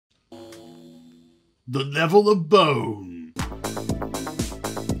The level of bone.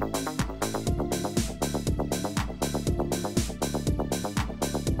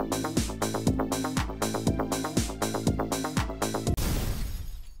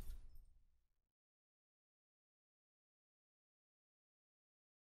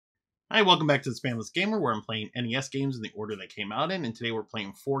 Hi, welcome back to the Spamless Gamer, where I'm playing NES games in the order they came out in, and today we're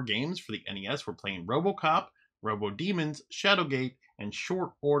playing 4 games for the NES. We're playing RoboCop, Robodemons, Shadowgate, and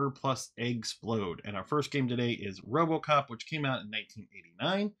Short Order plus Egg-Splode. And our first game today is RoboCop, which came out in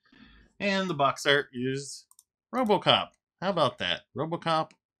 1989, and the box art is RoboCop. How about that?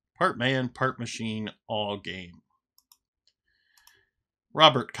 RoboCop, part man, part machine, all game.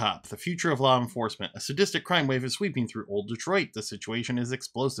 RobotCop, the future of law enforcement. A sadistic crime wave is sweeping through old Detroit. The situation is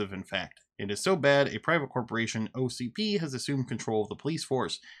explosive, in fact. It is so bad, a private corporation, OCP, has assumed control of the police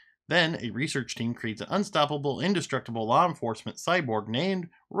force. Then, a research team creates an unstoppable, indestructible law enforcement cyborg named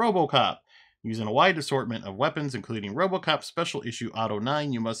RoboCop. Using a wide assortment of weapons, including RoboCop Special Issue Auto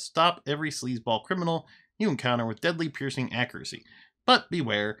 9, you must stop every sleazeball criminal you encounter with deadly piercing accuracy. But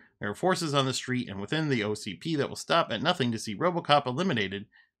beware, there are forces on the street and within the OCP that will stop at nothing to see RoboCop eliminated.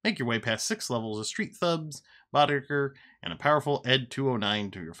 Make your way past 6 levels of street thugs, Boddicker, and a powerful Ed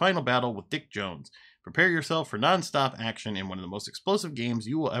 209 to your final battle with Dick Jones. Prepare yourself for non-stop action in one of the most explosive games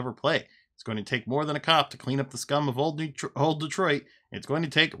you will ever play. It's going to take more than a cop to clean up the scum of old Detroit. It's going to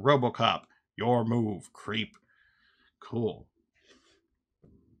take RoboCop. Your move, creep. Cool.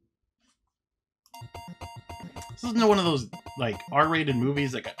 This isn't one of those, like, R-rated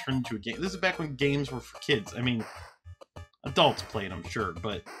movies that got turned into a game. This is back when games were for kids. I mean, adults played, I'm sure,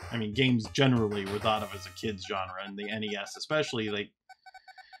 but, I mean, games generally were thought of as a kids genre, and the NES especially, like,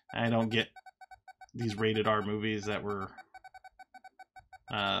 I don't get these rated R movies that were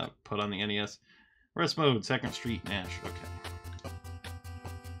put on the NES. Rest mode, 2nd Street, Nash, okay.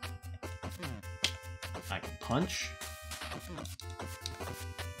 I can punch.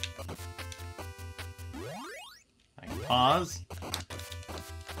 I can pause.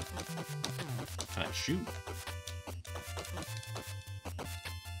 Can I shoot?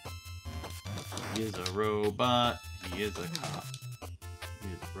 He is a robot. He is a cop. He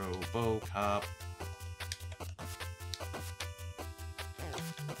is RoboCop.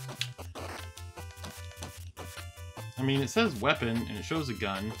 I mean, it says weapon, and it shows a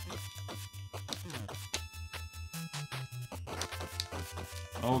gun.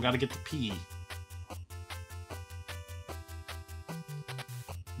 Oh, gotta get the P.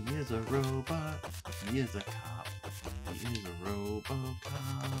 He is a robot. He is a cop. He is a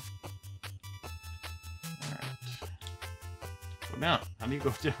RoboCop. Alright. Go down. How do you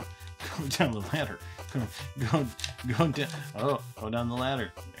go down? Go down the ladder. Go down. Oh, go down the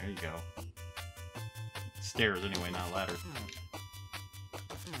ladder. There you go. Stairs anyway, not ladder.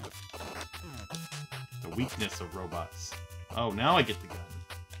 The weakness of robots. Oh, now I get the gun.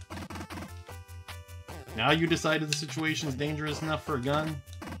 Now you decided the situation is dangerous enough for a gun?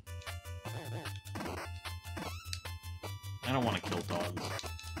 I don't want to kill dogs.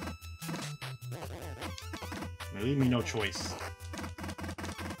 They leave me no choice.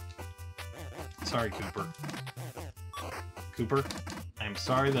 Sorry, Cooper. Cooper, I'm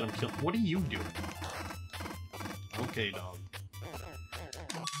sorry that I'm killing. What are you doing? Okay, dog.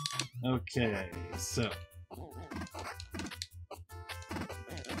 Okay, so.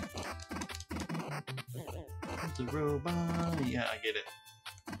 The robot. Yeah, I get it.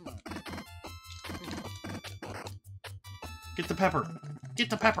 Get the pepper. Get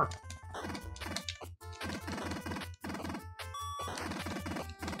the pepper.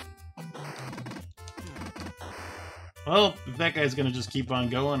 Well, if that guy's gonna just keep on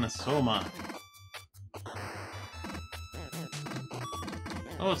going, so am I.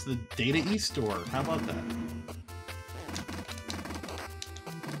 Oh, it's the Data East store. How about that?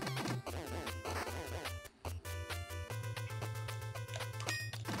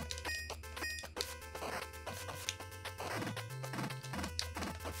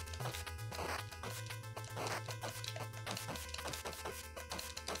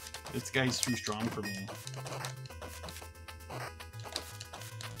 This guy's too strong for me.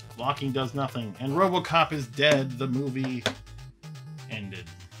 Blocking does nothing. And RoboCop is dead. The movie ended.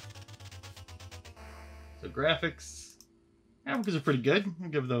 So graphics are pretty good. I'll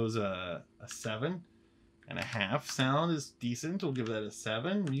give those a 7.5. Sound is decent. We'll give that a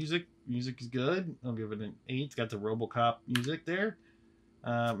 7. Music is good. I'll give it an 8. It's got the RoboCop music there.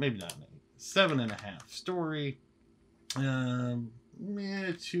 Maybe not an 8. 7.5. Story.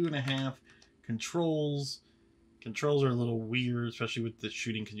 2.5. Controls are a little weird, especially with the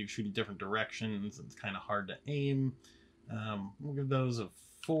shooting, because you shoot in different directions. It's kind of hard to aim. We'll give those a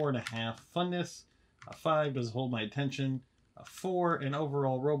 4.5. Funness, A 5 does hold my attention. A 4, and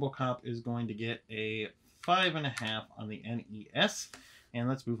overall RoboCop is going to get a 5.5 on the NES. And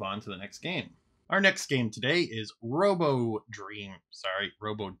let's move on to the next game. Our next game today is Robodemons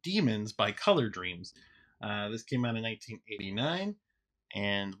by ColorDreams. This came out in 1989,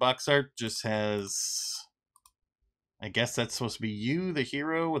 and the box art just has, I guess that's supposed to be you, the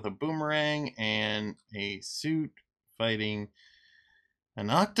hero, with a boomerang and a suit fighting an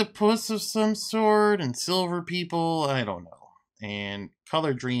octopus of some sort and silver people. I don't know. And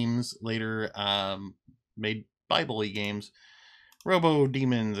ColorDreams later made Bible-y games.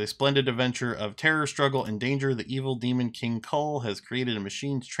 Robodemons, a splendid adventure of terror, struggle, and danger. The evil demon King Kull has created a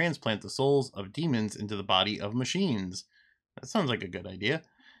machine to transplant the souls of demons into the body of machines. That sounds like a good idea.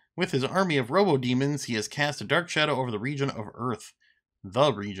 With his army of Robodemons, he has cast a dark shadow over the region of Earth.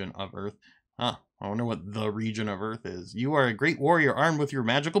 The region of Earth. Huh. I wonder what the region of Earth is. You are a great warrior armed with your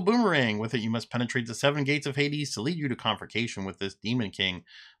magical boomerang. With it, you must penetrate the 7 gates of Hades to lead you to confrontation with this demon king.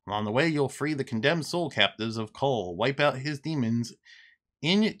 Along the way, you'll free the condemned soul captives of Kull, wipe out his demons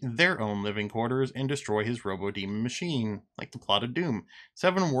in their own living quarters, and destroy his Robodemon machine, like the plot of Doom.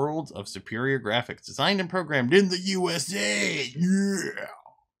 7 worlds of superior graphics, designed and programmed in the USA. Yeah!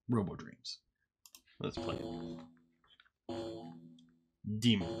 Robodreams. Let's play it.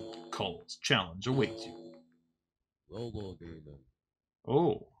 Demon Kull's challenge awaits you.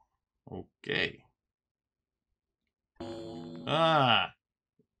 Oh, okay.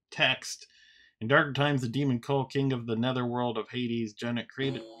 Text. In darker times, the demon Kull, king of the netherworld of Hades,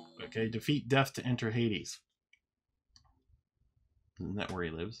 created. Okay, defeat death to enter Hades. Isn't that where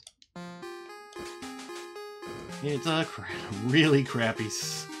he lives? It's a really crappy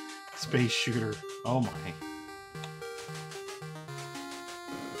space shooter. Oh my.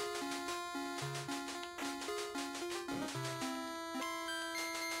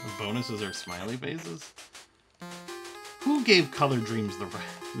 The bonuses are smiley faces? Who gave ColorDreams the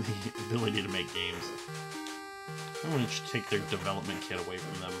ability to make games? Someone should take their development kit away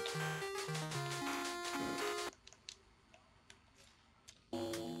from them.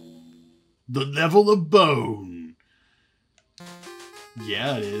 The level of bone.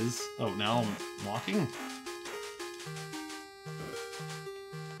 Yeah, it is. Oh, now I'm walking?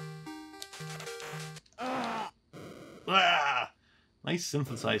 Ah! Nice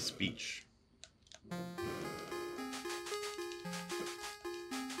synthesized speech.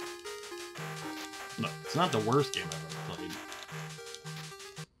 No, it's not the worst game I've ever played.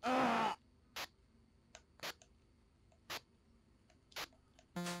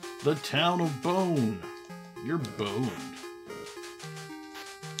 The town of Bone. You're boned.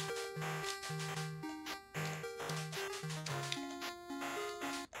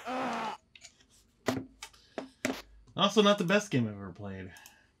 Also not the best game I've ever played.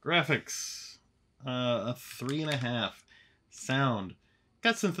 Graphics. A 3.5. Sound.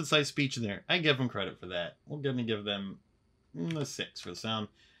 Got synthesized speech in there. I give them credit for that. We're going to give them a 6 for the sound.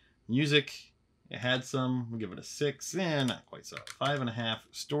 Music. It had some. We'll give it a 6. Not quite so. 5.5.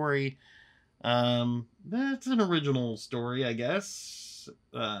 Story. That's an original story, I guess.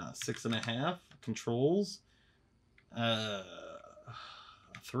 6.5. Controls.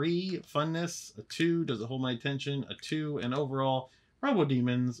 3. Funness. A 2. Does it hold my attention? A 2. And overall,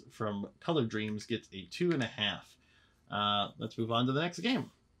 Robodemons from ColorDreams gets a 2.5. Let's move on to the next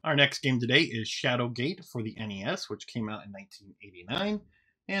game. Our next game today is Shadowgate for the NES, which came out in 1989.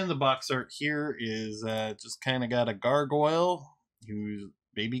 And the box art here is just kind of got a gargoyle who's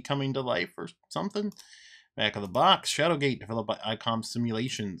maybe coming to life or something. Back of the box, Shadowgate, developed by ICOM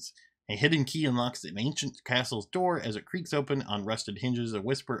Simulations. A hidden key unlocks an ancient castle's door as it creaks open on rusted hinges. A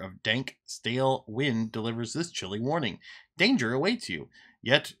whisper of dank, stale wind delivers this chilly warning. Danger awaits you.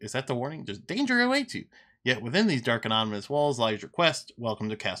 Yet, is that the warning? Just danger awaits you. Yet within these dark and ominous walls lies your quest. Welcome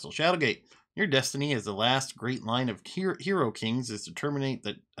to Castle Shadowgate. Your destiny as the last great line of hero kings is to terminate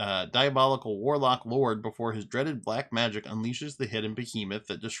the diabolical warlock lord before his dreaded black magic unleashes the hidden behemoth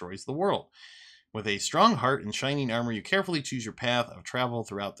that destroys the world. With a strong heart and shining armor, you carefully choose your path of travel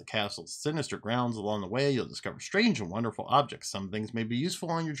throughout the castle's sinister grounds. Along the way, you'll discover strange and wonderful objects. Some things may be useful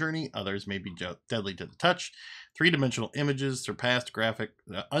on your journey, others may be deadly to the touch. 3-dimensional images, unsurpassed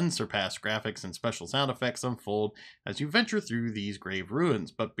graphics, and special sound effects unfold as you venture through these grave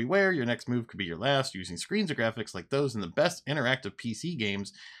ruins. But beware, your next move could be your last. Using screens or graphics like those in the best interactive PC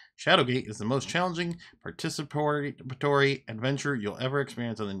games, Shadowgate is the most challenging participatory adventure you'll ever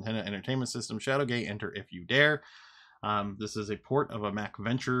experience on the Nintendo Entertainment System. Shadowgate, enter if you dare. This is a port of a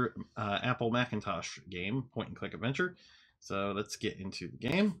Apple Macintosh game, point-and-click adventure. So let's get into the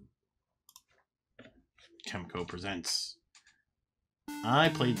game. Kemco presents I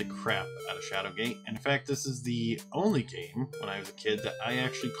played the crap out of Shadowgate. In fact, this is the only game when I was a kid that I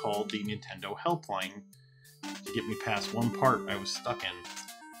actually called the Nintendo helpline to get me past one part I was stuck in.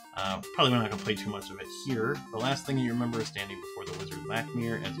 Probably not going to play too much of it here. The last thing you remember is standing before the wizard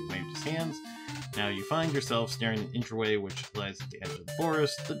Lackmere as he waved his hands. Now you find yourself staring at the entryway which lies at the edge of the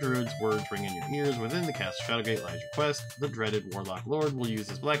forest. The druid's words ring in your ears. Within the castle Shadowgate lies your quest. The dreaded Warlock Lord will use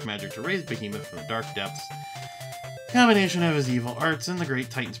his black magic to raise Behemoth from the dark depths. Combination of his evil arts and the great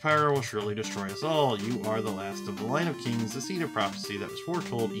Titan's power will surely destroy us all. You are the last of the line of kings, the seed of prophecy that was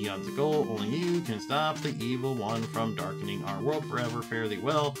foretold eons ago. Only you can stop the evil one from darkening our world forever. Fare thee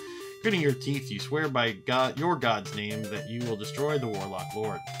well. Gritting your teeth, you swear by God, your God's name, that you will destroy the Warlock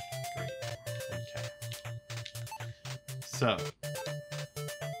Lord. Great. Okay. So,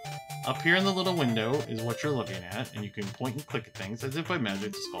 up here in the little window is what you're looking at, and you can point and click at things as if by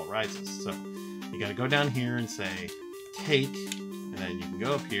magic the skull rises. So, you gotta go down here and say, take, and then you can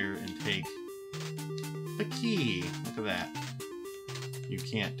go up here and take the key. Look at that. You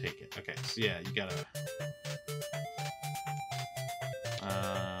can't take it. Okay, so yeah, you gotta...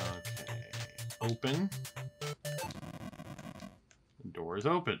 okay. Open. The door is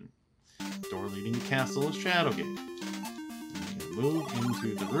open. Door leading to Castle of Shadowgate. You can move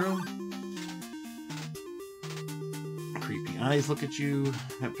into the room. Creepy eyes look at you.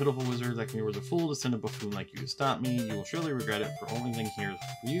 That pitiful wizard that was a fool to send a buffoon like you to stop me. You will surely regret it, for only thing here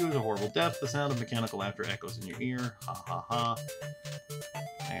for you is a horrible death. The sound of mechanical laughter echoes in your ear. Ha ha ha.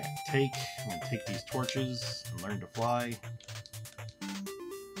 I'm gonna take these torches and learn to fly.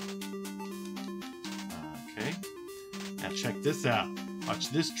 Okay. Now check this out. Watch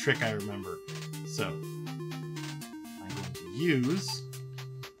this trick I remember. So, I'm going to use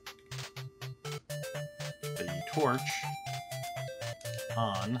the torch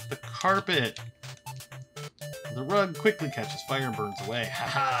on the carpet. The rug quickly catches fire and burns away.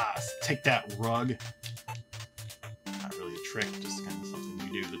 Haha! Take that, rug! Not really a trick, just kind of something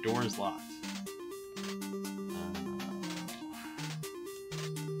we do. The door is locked.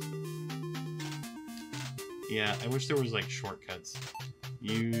 Yeah, I wish there was like shortcuts.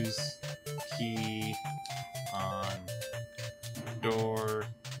 Use key on door.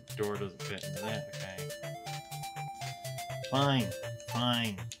 Door doesn't fit into that. Okay. Fine.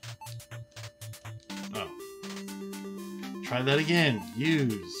 Fine. Oh. Try that again.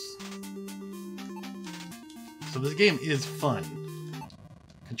 Use. So this game is fun.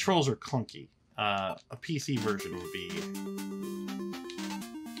 Controls are clunky. A PC version would be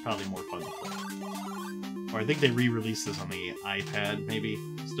probably more fun to play. Or I think they re-released this on the iPad, maybe.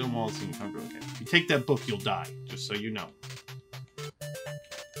 Still won't seem comfortable. Okay. If you take that book, you'll die, just so you know.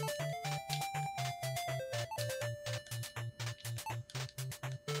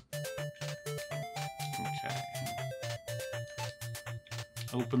 Okay.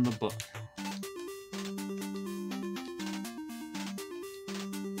 Open the book.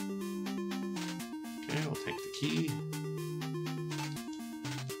 Okay, we'll take the key.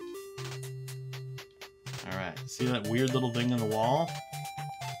 Alright, see that weird little thing on the wall?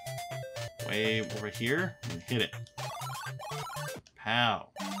 Way over here, and hit it. Pow.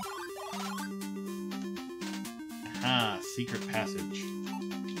 Aha, secret passage.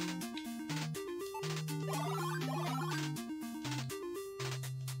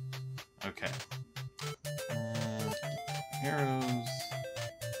 Okay. Arrows.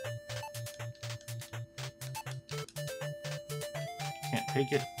 Can't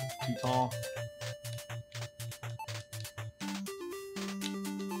take it, it's too tall.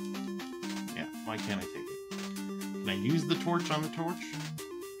 Why can't I take it? Can I use the torch on the torch?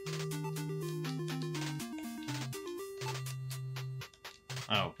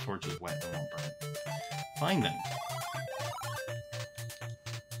 Oh, torch is wet and won't burn. Fine then.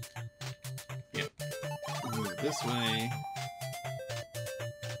 Yep. Move it this way.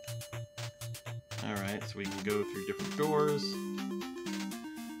 Alright, so we can go through different doors.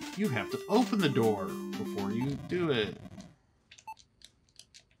 You have to open the door before you do it.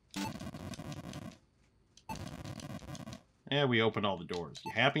 Yeah, we opened all the doors.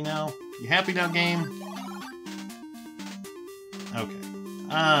 You happy now? You happy now, game? Okay.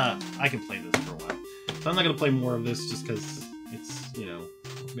 I can play this for a while. So I'm not going to play more of this just because it's, you know,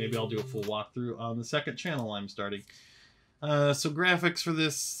 maybe I'll do a full walkthrough on the second channel I'm starting. So graphics for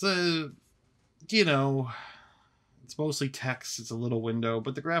this, you know, it's mostly text. It's a little window,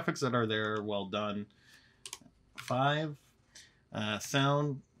 but the graphics that are there are well done. 5.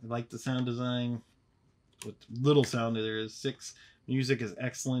 Sound, I like the sound design. What little sound there is. 6. Music is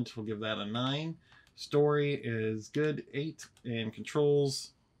excellent. We'll give that a 9. Story is good. 8. And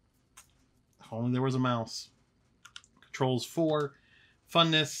controls, if only there was a mouse. Controls 4.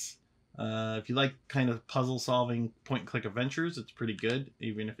 Funness. If you like kind of puzzle solving point and click adventures, it's pretty good.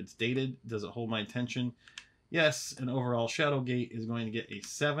 Even if it's dated, does it hold my attention? Yes, and overall Shadowgate is going to get a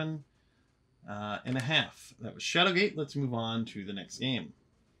 7.5. That was Shadowgate. Let's move on to the next game.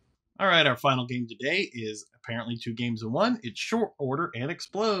 All right, our final game today is apparently 2 games in 1. It's Short Order and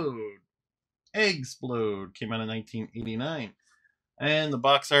Explode. Eggsplode came out in 1989. And the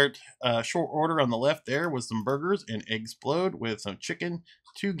box art, Short Order on the left there was some burgers, and Eggsplode with some chicken.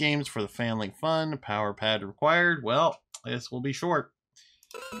 2 games for the family fun. Powerpad required. Well, this will be short.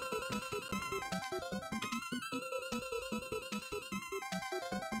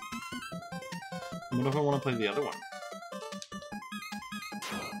 What if I want to play the other one?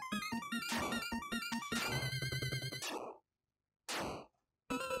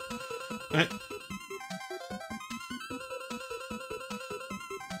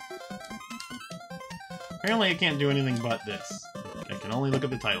 Apparently I can't do anything but this. I can only look at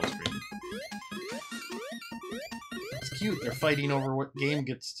the title screen. It's cute. They're fighting over what game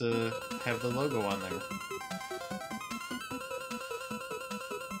gets to have the logo on there.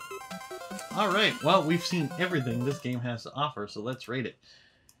 Alright, well, we've seen everything this game has to offer, so let's rate it.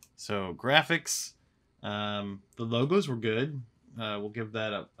 So, graphics, the logos were good. We'll give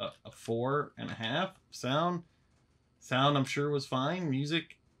that a 4.5. Sound, I'm sure, was fine.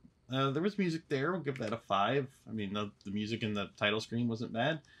 Music, there was music there. We'll give that a 5. I mean, the music in the title screen wasn't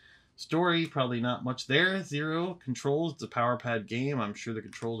bad. Story, probably not much there. 0. Controls, it's a Powerpad game. I'm sure the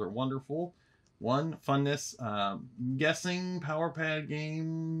controls are wonderful. 1. Funness, guessing Powerpad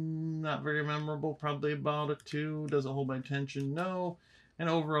game, not very memorable. Probably about a 2. Does it hold my attention? No. And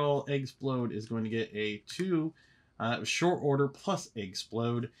overall, Eggsplode is going to get a 2. Short Order plus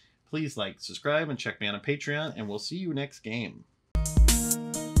Eggsplode. Please like, subscribe, and check me out on Patreon, and we'll see you next game.